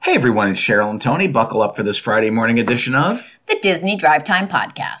Hey everyone, it's Cheryl and Tony. Buckle up for this Friday morning edition of the Disney Drive Time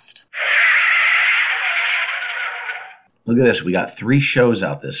Podcast. Look at this. We got 3 shows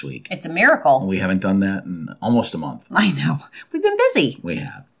out this week. It's a miracle. We haven't done that in almost a month. I know. We've been busy. We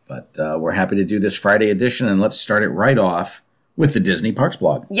have. But we're happy to do this Friday edition, and let's start it right off with the Disney Parks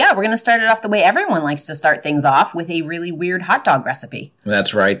blog. Yeah, we're going to start it off the way everyone likes to start things off, with a really weird hot dog recipe.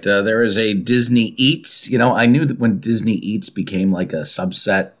 That's right. There is a Disney Eats. You know, I knew that when Disney Eats became like a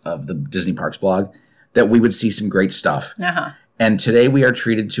subset of the Disney Parks blog, that we would see some great stuff. Uh-huh. And today we are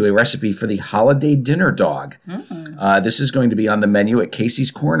treated to a recipe for the holiday dinner dog. Mm-hmm. This is going to be on the menu at Casey's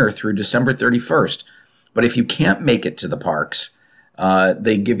Corner through December 31st. But if you can't make it to the parks,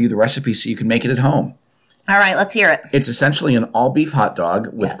 they give you the recipe so you can make it at home. All right, let's hear it. It's essentially an all-beef hot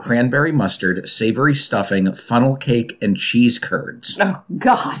dog with cranberry mustard, savory stuffing, funnel cake, and cheese curds. Oh,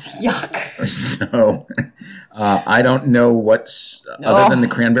 God, yuck. So I don't know what's, other than the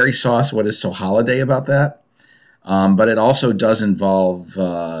cranberry sauce, what is so holiday about that. But it also does involve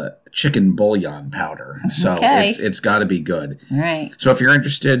chicken bouillon powder. So it's got to be good. All right. So if you're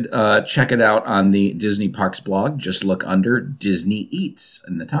interested, check it out on the Disney Parks blog. Just look under Disney Eats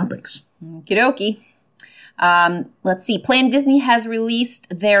in the topics. Okie dokie. Let's see. Planned Disney has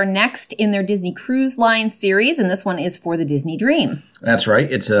released their next in their Disney Cruise Line series, and this one is for the Disney Dream. That's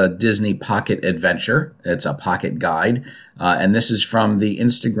right. It's a Disney Pocket Adventure. It's a pocket guide, and this is from the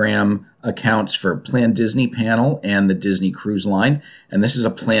Instagram accounts for Planned Disney Panel and the Disney Cruise Line, and this is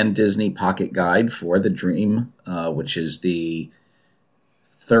a Planned Disney Pocket Guide for the Dream, which is the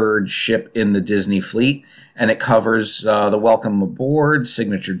 3rd ship in the Disney fleet, and it covers the welcome aboard,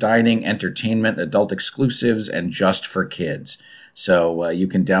 signature dining, entertainment, adult exclusives, and just for kids. So you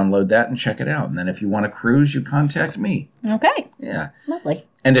can download that and check it out. And then if you want to cruise, you contact me. Okay. Yeah. Lovely.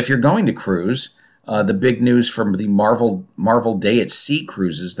 And if you're going to cruise, the big news from the Marvel Day at Sea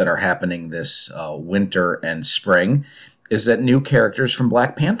cruises that are happening this winter and spring is that new characters from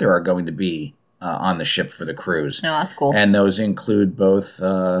Black Panther are going to be on the ship for the cruise. Oh, that's cool. And those include both,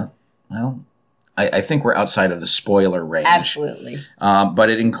 I think we're outside of the spoiler range. Absolutely. But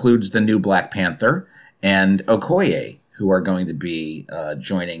it includes the new Black Panther and Okoye, who are going to be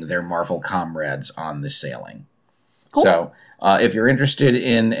joining their Marvel comrades on the sailing. Cool. So if you're interested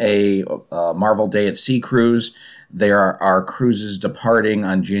in a Marvel Day at Sea cruise, there are cruises departing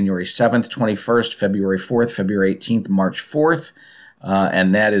on January 7th, 21st, February 4th, February 18th, March 4th.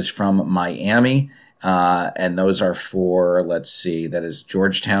 And that is from Miami. And those are for, let's see, that is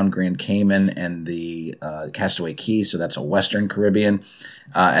Georgetown, Grand Cayman, and the Castaway Cay. So that's a Western Caribbean.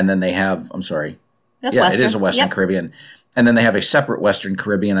 And then they have, I'm sorry. That's yeah, Western. It is a Western Caribbean. And then they have a separate Western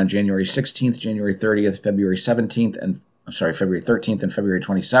Caribbean on January 16th, January 30th, February 17th, and February 13th and February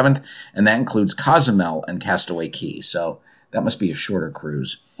 27th. And that includes Cozumel and Castaway Cay. So that must be a shorter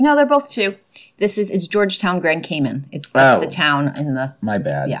cruise. No, they're both 2. It's Georgetown, Grand Cayman. It's the town in the... My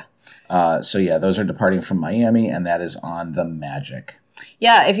bad. Yeah. So those are departing from Miami, and that is on the Magic.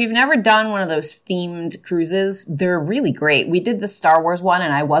 Yeah, if you've never done one of those themed cruises, they're really great. We did the Star Wars one,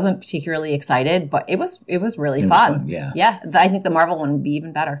 and I wasn't particularly excited, but it was really fun. Yeah. Yeah, I think the Marvel one would be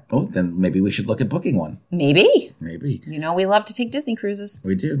even better. Oh, then maybe we should look at booking one. Maybe. You know, we love to take Disney cruises.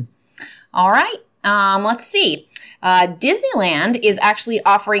 We do. All right. Let's see. Disneyland is actually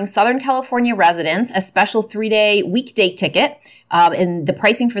offering Southern California residents a special 3-day weekday ticket. And the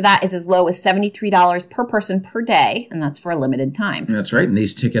pricing for that is as low as $73 per person per day. And that's for a limited time. That's right. And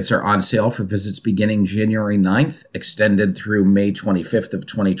these tickets are on sale for visits beginning January 9th, extended through May 25th of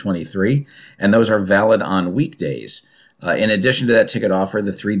 2023. And those are valid on weekdays. In addition to that ticket offer,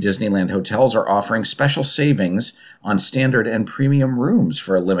 the 3 Disneyland hotels are offering special savings on standard and premium rooms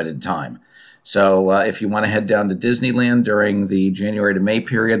for a limited time. So if you want to head down to Disneyland during the January to May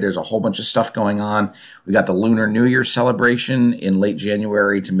period, there's a whole bunch of stuff going on. We got the Lunar New Year celebration in late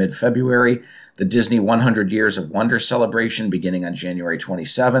January to mid-February, the Disney 100 Years of Wonder celebration beginning on January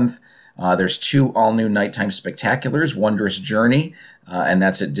 27th. There's 2 all-new nighttime spectaculars, Wondrous Journey, and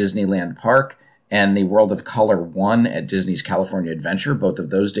that's at Disneyland Park, and the World of Color 1 at Disney's California Adventure. Both of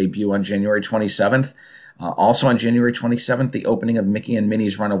those debut on January 27th. Also on January 27th, the opening of Mickey and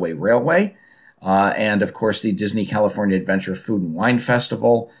Minnie's Runaway Railway. And, of course, the Disney California Adventure Food and Wine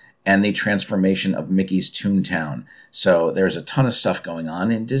Festival and the transformation of Mickey's Toontown. So there's a ton of stuff going on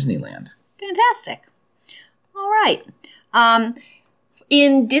in Disneyland. Fantastic. All right.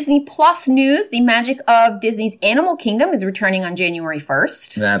 In Disney Plus news, the Magic of Disney's Animal Kingdom is returning on January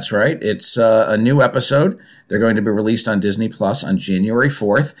 1st. That's right. It's a new episode. They're going to be released on Disney Plus on January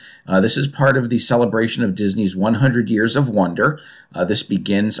 4th. This is part of the celebration of Disney's 100 Years of Wonder. This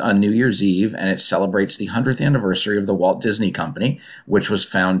begins on New Year's Eve, and it celebrates the 100th anniversary of the Walt Disney Company, which was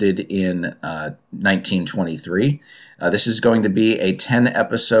founded in 1923. This is going to be a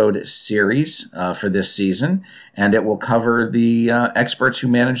 10-episode series for this season, and it will cover the experts who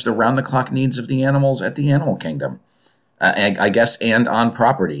manage the round-the-clock needs of the animals at the Animal Kingdom, I guess, and on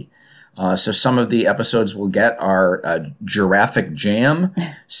property. So some of the episodes we'll get are Giraffic Jam,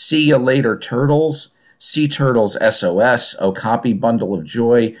 See Ya Later Turtles, Sea Turtles SOS, Okapi Bundle of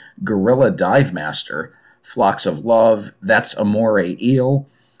Joy, Gorilla Dive Master, Flocks of Love, That's Amore Eel,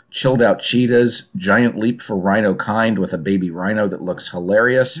 Chilled Out Cheetahs, Giant Leap for Rhino Kind with a baby rhino that looks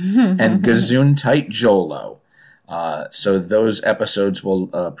hilarious, and Gazoon Tight Jolo. So those episodes will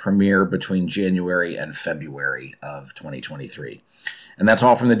premiere between January and February of 2023. And that's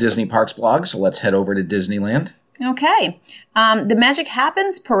all from the Disney Parks blog, so let's head over to Disneyland. Okay. The Magic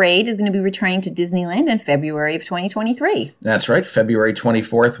Happens Parade is going to be returning to Disneyland in February of 2023. That's right. February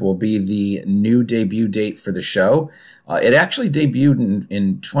 24th will be the new debut date for the show. It actually debuted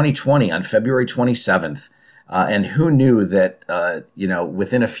in 2020 on February 27th. And who knew that,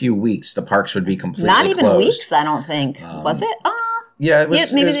 within a few weeks, the parks would be completely Not even closed. Weeks, I don't think. Was it? Yeah, it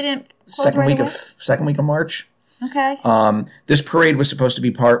was. Maybe it was they didn't close right away? second week of March. Okay. This parade was supposed to be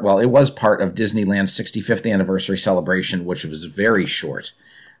it was part of Disneyland's 65th anniversary celebration, which was very short.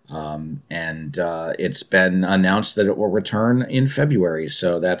 And it's been announced that it will return in February.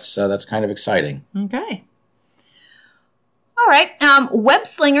 So that's kind of exciting. Okay. All right. Web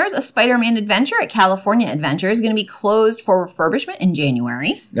Slingers, a Spider-Man adventure at California Adventure, is going to be closed for refurbishment in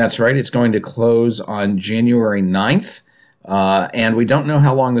January. That's right. It's going to close on January 9th. And we don't know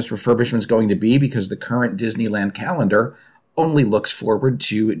how long this refurbishment is going to be because the current Disneyland calendar only looks forward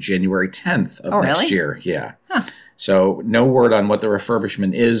to January 10th of next year. Yeah. Huh. So no word on what the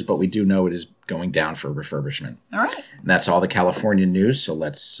refurbishment is, but we do know it is going down for refurbishment. All right. And that's all the California news. So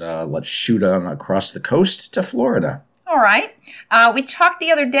let's shoot on across the coast to Florida. All right. We talked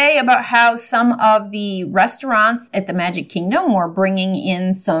the other day about how some of the restaurants at the Magic Kingdom were bringing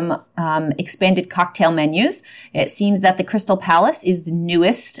in some expanded cocktail menus. It seems that the Crystal Palace is the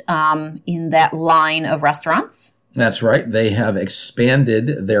newest in that line of restaurants. That's right. They have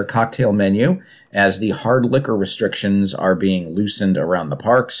expanded their cocktail menu as the hard liquor restrictions are being loosened around the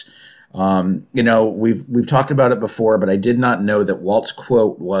parks. We've talked about it before, but I did not know that Walt's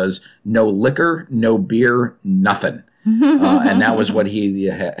quote was "no liquor, no beer, nothing." And that was what he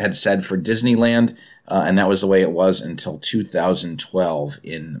had said for Disneyland, and that was the way it was until 2012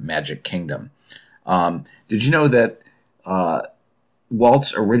 in Magic Kingdom. Did you know that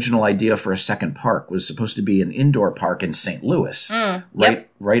Walt's original idea for a second park was supposed to be an indoor park in St. Louis,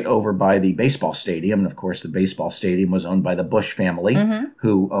 right over by the baseball stadium. And of course, the baseball stadium was owned by the Busch family,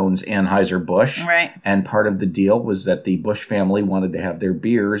 who owns Anheuser-Busch. Right. And part of the deal was that the Busch family wanted to have their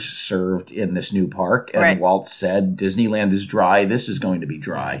beers served in this new park. And Walt said, Disneyland is dry. This is going to be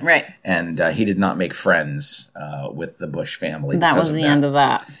dry. Right. And he did not make friends with the Busch family. That was the end of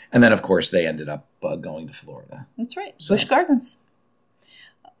that. And then, of course, they ended up going to Florida. That's right. So. Busch Gardens.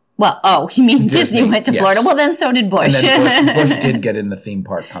 Well, you mean Disney went to Florida? Well, then so did Busch. And then Busch did get in the theme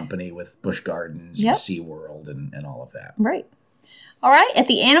park company with Busch Gardens and SeaWorld and all of that. Right. All right. At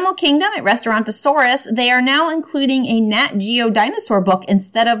the Animal Kingdom at Restaurantosaurus, they are now including a Nat Geo dinosaur book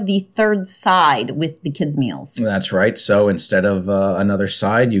instead of the third side with the kids' meals. That's right. So instead of another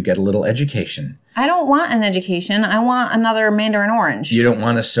side, you get a little education. I don't want an education. I want another Mandarin Orange. You don't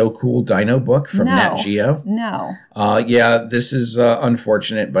want a So Cool Dino book from Nat Geo? No. This is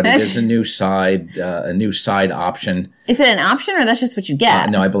unfortunate, but it is a new side option. Is it an option or that's just what you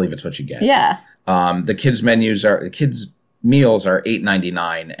get? No, I believe it's what you get. Yeah. The kids' meals are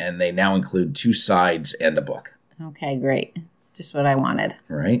 $8.99, and they now include 2 sides and a book. Okay, great. Just what I wanted.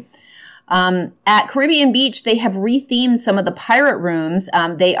 Right. At Caribbean Beach, they have rethemed some of the pirate rooms.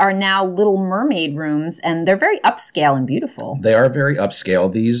 They are now Little Mermaid rooms, and they're very upscale and beautiful. They are very upscale.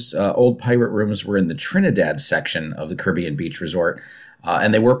 These old pirate rooms were in the Trinidad section of the Caribbean Beach Resort,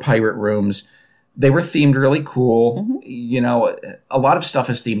 and they were pirate rooms. They were themed really cool. Mm-hmm. You know, a lot of stuff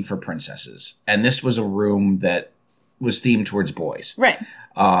is themed for princesses, and this was a room that was themed towards boys. Right.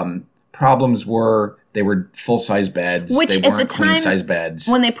 Problems were they were full-size beds. Which they at the weren't time, queen-size beds.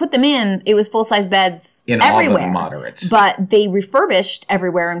 When they put them in, it was full-size beds in everywhere. all the moderates. But they refurbished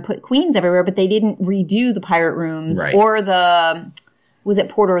everywhere and put queens everywhere, but they didn't redo the pirate rooms or was it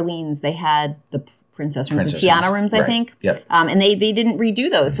Port Orleans? They had princess rooms, Princess the Tiana rooms. rooms, I Right. think. Yep. And they didn't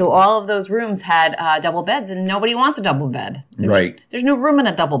redo those. So all of those rooms had double beds, and nobody wants a double bed. There's no room in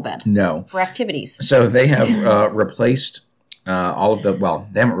a double bed No. for activities. So they have replaced all of the, well,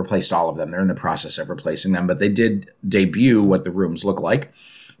 they haven't replaced all of them. They're in the process of replacing them, but they did debut what the rooms look like.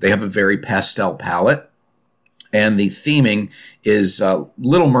 They have a very pastel palette, and the theming is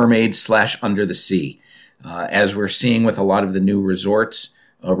Little Mermaid / Under the Sea. As we're seeing with a lot of the new resorts,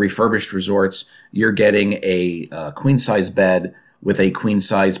 refurbished resorts, you're getting a queen-size bed with a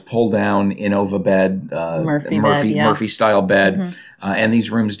queen-size pull-down Innova bed, Murphy-style bed. And these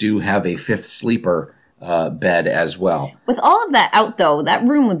rooms do have a fifth sleeper bed as well. With all of that out, though, that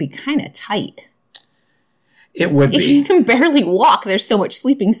room would be kind of tight. It would If be. you can barely walk, there's so much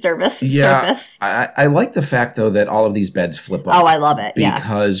sleeping surface. I like the fact, though, that all of these beds flip up. Oh, I love it. Yeah.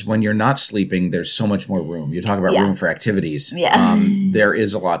 Because when you're not sleeping, there's so much more room. You talk about room for activities. Yeah. There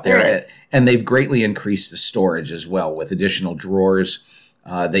is a lot there. There is. And they've greatly increased the storage as well with additional drawers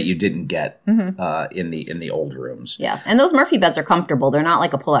that you didn't get in the old rooms. Yeah. And those Murphy beds are comfortable. They're not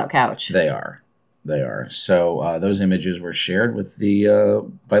like a pull-out couch. They are. So those images were shared with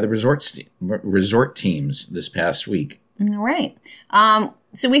by the resort teams this past week. All right.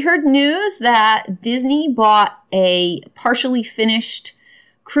 So we heard news that Disney bought a partially finished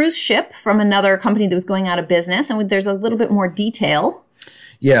cruise ship from another company that was going out of business, and there's a little bit more detail.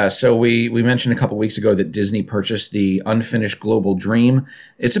 Yeah, so we mentioned a couple weeks ago that Disney purchased the unfinished Global Dream.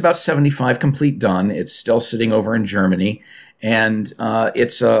 It's about 75 complete done. It's still sitting over in Germany. And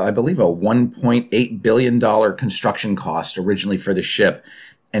it's, I believe, a $1.8 billion construction cost originally for the ship.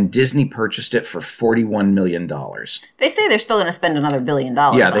 And Disney purchased it for $41 million. They say they're still going to spend another $1 billion.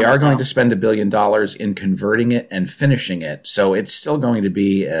 Yeah, they are going to spend $1 billion in converting it and finishing it. So it's still going to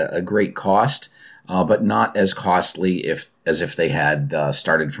be a great cost, but not as costly as if they had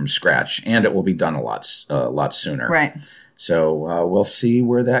started from scratch. And it will be done a lot sooner. Right. So we'll see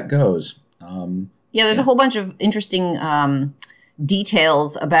where that goes. Yeah, there's a whole bunch of interesting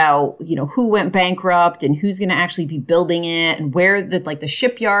details about, who went bankrupt and who's going to actually be building it, and where the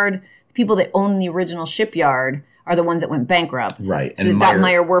shipyard, the people that own the original shipyard are the ones that went bankrupt. Right. So they've got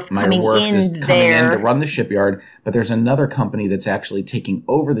Meyer Werft coming in to run the shipyard, but there's another company that's actually taking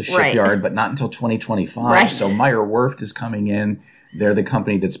over the shipyard, but not until 2025. Right. So Meyer Werft is coming in. They're the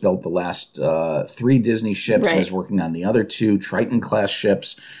company that's built the last 3 Disney ships and is working on the other 2 Triton-class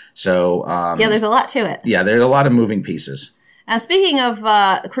ships. So yeah, there's a lot to it. Yeah, there's a lot of moving pieces. Speaking of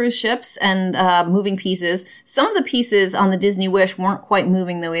cruise ships and moving pieces, some of the pieces on the Disney Wish weren't quite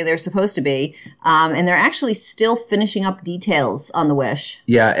moving the way they're supposed to be, and they're actually still finishing up details on the Wish.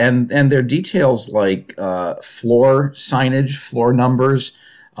 Yeah, and there are details like floor signage, floor numbers.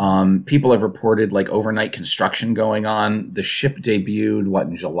 People have reported overnight construction going on. The ship debuted,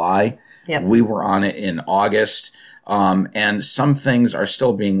 in July? Yep. We were on it in August. And some things are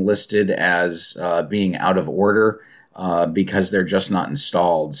still being listed as being out of order because they're just not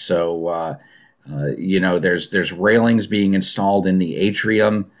installed. So, there's railings being installed in the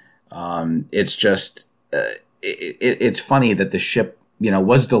atrium. It's just, it's funny that the ship,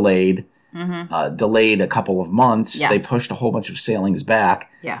 was delayed. Delayed a couple of months. Yeah. They pushed a whole bunch of sailings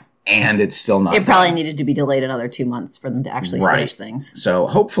back. Yeah. And it's still not It probably done. needed to be delayed another 2 months for them to actually finish things. So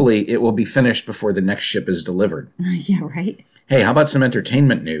hopefully it will be finished before the next ship is delivered. Yeah, right. Hey, how about some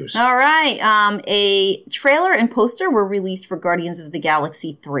entertainment news? All right. A trailer and poster were released for Guardians of the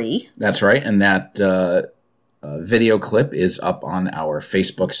Galaxy 3. That's right. And that video clip is up on our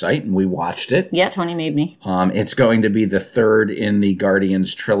Facebook site, and we watched it. Yeah, Tony made me. It's going to be the 3rd in the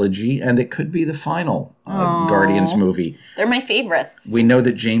Guardians trilogy, and it could be the final Guardians movie. They're my favorites. We know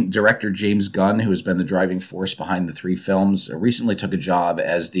that director James Gunn, who has been the driving force behind the 3 films, recently took a job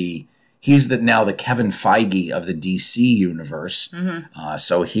as he's now the Kevin Feige of the DC universe.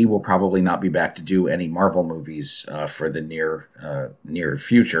 So he will probably not be back to do any Marvel movies for the near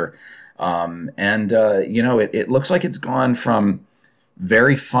future. It looks like it's gone from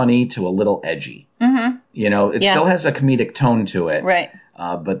very funny to a little edgy. It still has a comedic tone to it. Right.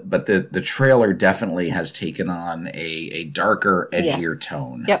 But the trailer definitely has taken on a darker, edgier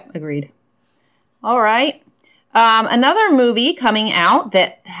tone. Yep, agreed. All right. Another movie coming out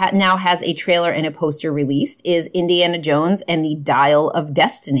that now has a trailer and a poster released is Indiana Jones and the Dial of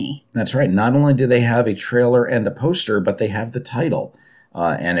Destiny. That's right. Not only do they have a trailer and a poster, but they have the title.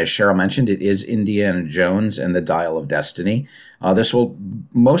 And as Cheryl mentioned, it is Indiana Jones and the Dial of Destiny. This will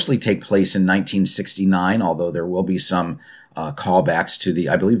mostly take place in 1969, although there will be some callbacks to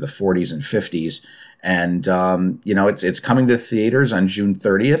I believe the 40s and 50s. And, it's coming to theaters on June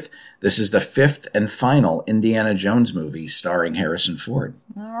 30th. This is the 5th and final Indiana Jones movie starring Harrison Ford.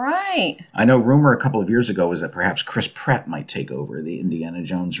 All right. I know rumor a couple of years ago was that perhaps Chris Pratt might take over the Indiana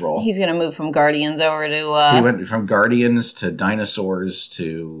Jones role. He's going to move from Guardians over to... He went from Guardians to dinosaurs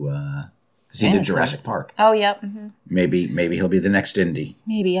to... because he did Jurassic Park. Oh, yep. Mm-hmm. Maybe he'll be the next Indy.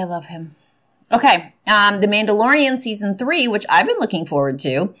 Maybe. I love him. Okay, The Mandalorian Season 3, which I've been looking forward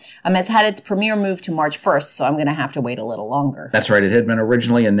to, has had its premiere moved to March 1st, so I'm going to have to wait a little longer. That's right. It had been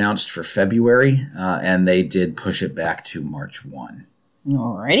originally announced for February, and they did push it back to March 1.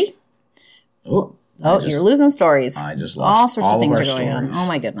 Alrighty. You're losing stories. I just lost all sorts all of things our are going stories. on. Oh,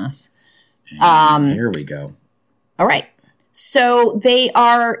 my goodness. Here we go. All right. So they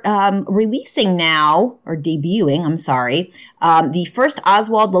are releasing now, or debuting, I'm sorry, the first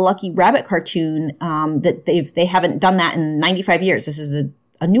Oswald the Lucky Rabbit cartoon that they haven't done that in 95 years. This is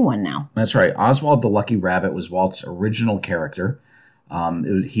a new one now. That's right. Oswald the Lucky Rabbit was Walt's original character.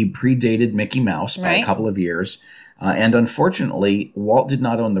 He predated Mickey Mouse by a couple of years. And unfortunately, Walt did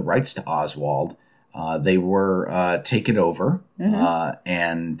not own the rights to Oswald. They were taken over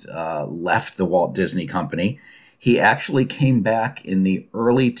and left the Walt Disney Company. He actually came back in the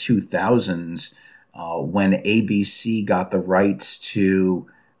early 2000s when ABC got the rights to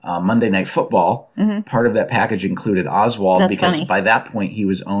Monday Night Football. Mm-hmm. Part of that package included Oswald because by that point he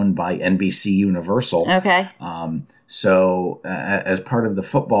was owned by NBC Universal. Okay. So as part of the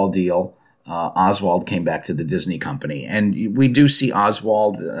football deal, Oswald came back to the Disney Company. And we do see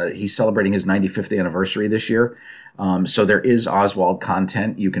Oswald, he's celebrating his 95th anniversary this year. So there is Oswald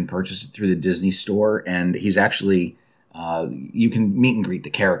content. You can purchase it through the Disney store, and he's actually, you can meet and greet the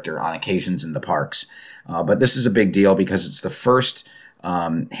character on occasions in the parks. But this is a big deal because it's the first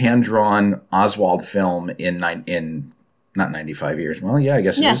hand-drawn Oswald film in not 95 years. Well, yeah, I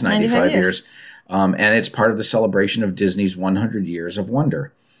guess it is 95 years. And it's part of the celebration of Disney's 100 Years of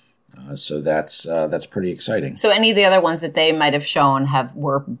Wonder. So that's pretty exciting. So any of the other ones that they might have shown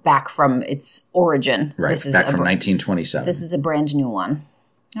were back from its origin. Right, back from 1927. This is a brand new one.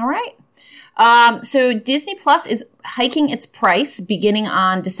 All right. So Disney Plus is hiking its price beginning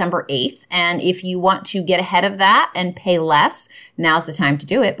on December 8th. And if you want to get ahead of that and pay less, now's the time to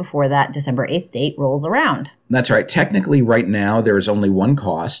do it before that December 8th date rolls around. That's right. Technically, right now, there is only one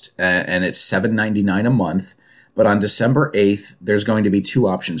cost, and it's $7.99 a month. But on December 8th, there's going to be two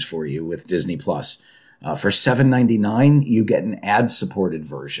options for you with Disney Plus. For $7.99, you get an ad-supported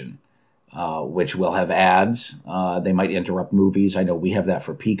version, which will have ads. They might interrupt movies. I know we have that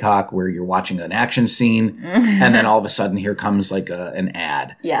for Peacock, where you're watching an action scene, and then all of a sudden here comes like an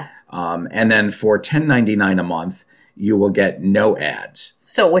ad. Yeah. And then for $10.99 a month, you will get no ads.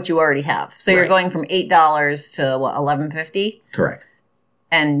 So what you already have. So you're going from $8 to $11.50? Correct.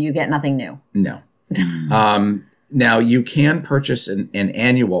 And you get nothing new. No. Now, you can purchase an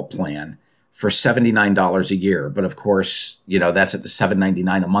annual plan for $79 a year. But of course, that's at the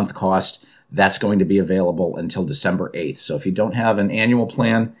 $7.99 a month cost. That's going to be available until December 8th. So if you don't have an annual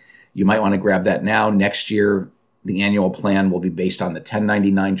plan, you might want to grab that now. Next year, the annual plan will be based on the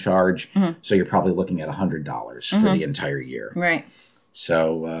 $10.99 charge. Mm-hmm. So you're probably looking at $100 for the entire year. Right.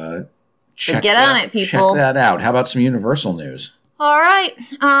 So get on it, people. Check that out. How about some Universal news? All right.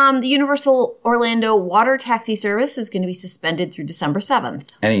 The Universal Orlando water taxi service is going to be suspended through December 7th.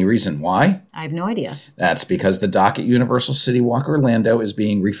 Any reason why? I have no idea. That's because the dock at Universal City Walk Orlando is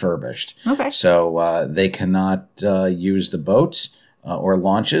being refurbished. Okay. So they cannot use the boats or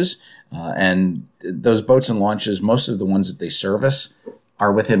launches. And those boats and launches, most of the ones that they service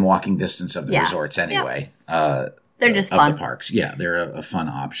are within walking distance of the resorts anyway. Yep. They're just fun. Of the parks. Yeah, they're a fun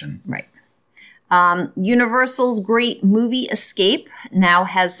option. Right. Universal's Great Movie Escape now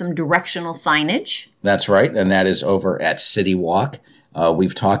has some directional signage. That's right, and that is over at City Walk.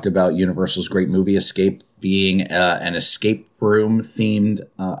 We've talked about Universal's Great Movie Escape being an escape room themed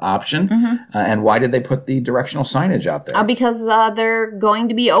option. Mm-hmm. And why did they put the directional signage out there? Because they're going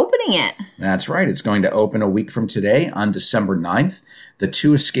to be opening it. That's right. It's going to open a week from today on December 9th. The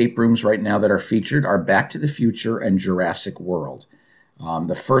two escape rooms right now that are featured are Back to the Future and Jurassic World.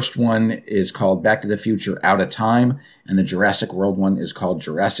 The first one is called Back to the Future Out of Time, and the Jurassic World one is called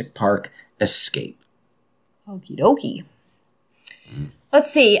Jurassic Park Escape. Okie dokie.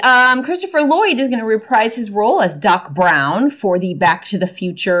 Let's see. Christopher Lloyd is going to reprise his role as Doc Brown for the Back to the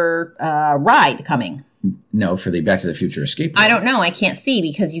Future ride coming. No, for the Back to the Future Escape room. I don't know. I can't see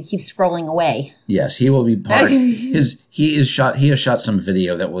because you keep scrolling away. Yes, he will be part. He has shot some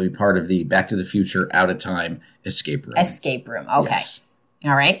video that will be part of the Back to the Future Out of Time Escape room. Escape room. Okay. Yes.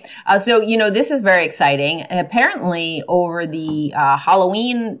 All right. So, this is very exciting. Apparently, over the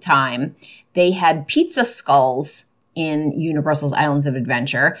Halloween time, they had pizza skulls in Universal's Islands of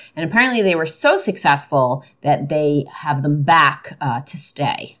Adventure. And apparently they were so successful that they have them back to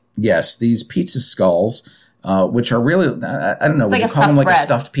stay. Yes, these pizza skulls, which are really, I don't know, It's would like you call them like a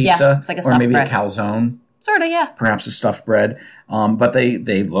stuffed pizza? Yeah, it's like a or stuffed maybe bread. a calzone? Sort of, yeah. Perhaps a stuffed bread, but they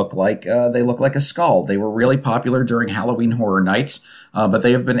look like a skull. They were really popular during Halloween Horror Nights, but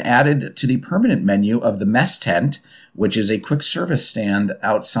they have been added to the permanent menu of the Mess Tent, which is a quick service stand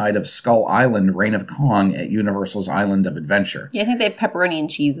outside of Skull Island, Reign of Kong at Universal's Island of Adventure. Yeah, I think they have pepperoni and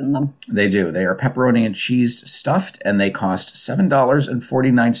cheese in them. They do. They are pepperoni and cheese stuffed, and they cost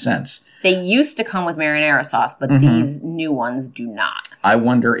 $7.49. They used to come with marinara sauce, but these new ones do not. I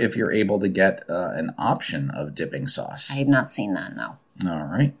wonder if you're able to get an option of dipping sauce. I have not seen that, no. All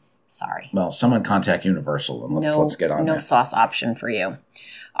right. Sorry. Well, someone contact Universal and let's get on No that. sauce option for you.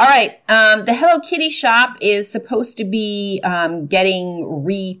 All right. The Hello Kitty shop is supposed to be getting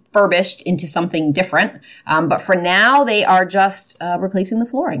refurbished into something different. But for now, they are just replacing the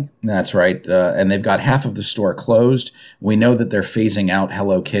flooring. That's right. And they've got half of the store closed. We know that they're phasing out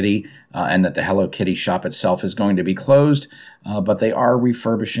Hello Kitty and that the Hello Kitty shop itself is going to be closed. But they are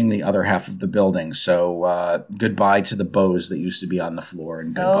refurbishing the other half of the building. So goodbye to the bows that used to be on the floor. And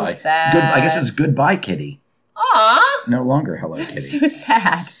So goodbye. sad. I guess it's goodbye, Kitty. Aw, No longer Hello Kitty. so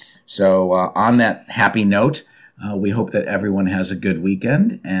sad. So on that happy note, we hope that everyone has a good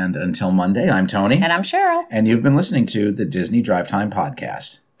weekend. And until Monday, I'm Tony. And I'm Cheryl. And you've been listening to the Disney Drive Time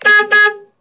Podcast.